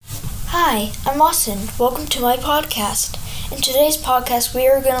Hi, I'm Austin. Welcome to my podcast. In today's podcast, we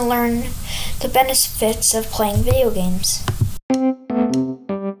are going to learn the benefits of playing video games.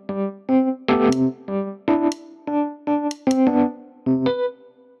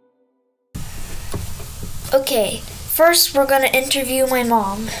 Okay, first we're going to interview my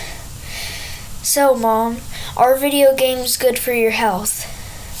mom. So, Mom, are video games good for your health?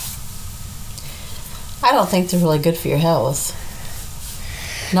 I don't think they're really good for your health.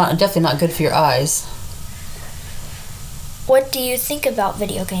 Definitely not good for your eyes. What do you think about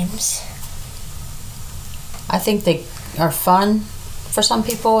video games? I think they are fun for some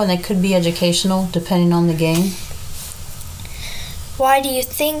people and they could be educational depending on the game. Why do you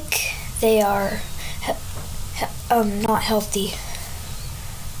think they are not healthy?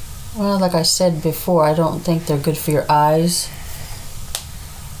 Well, like I said before, I don't think they're good for your eyes.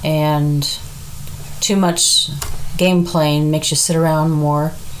 And too much game playing makes you sit around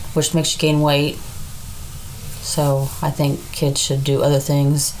more, which makes you gain weight. So I think kids should do other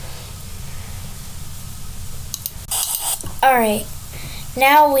things. Alright,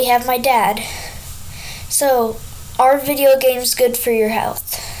 now we have my dad. So, are video games good for your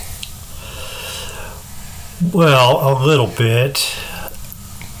health? Well, a little bit,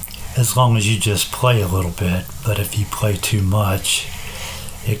 as long as you just play a little bit. But if you play too much,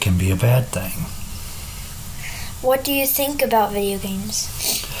 it can be a bad thing. What do you think about video games?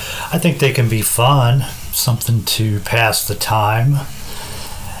 I think they can be fun, something to pass the time,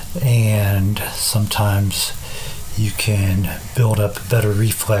 and sometimes you can build up better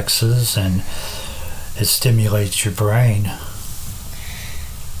reflexes and it stimulates your brain.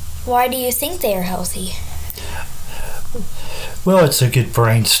 Why do you think they are healthy? Well, it's a good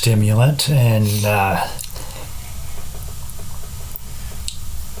brain stimulant, and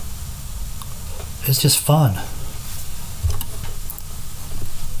it's just fun.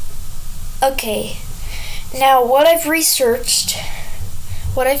 Okay, now what I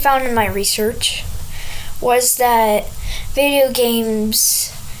found in my research was that video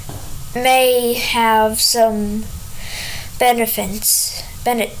games may have some benefits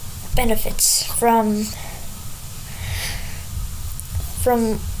from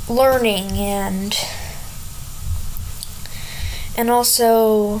learning and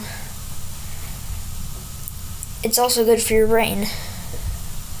also it's also good for your brain.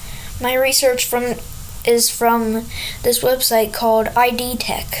 My research is from this website called ID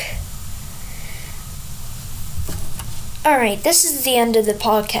Tech. Alright, this is the end of the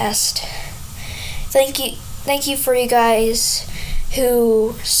podcast. Thank you for you guys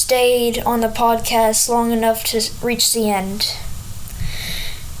who stayed on the podcast long enough to reach the end.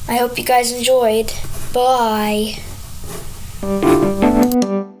 I hope you guys enjoyed. Bye.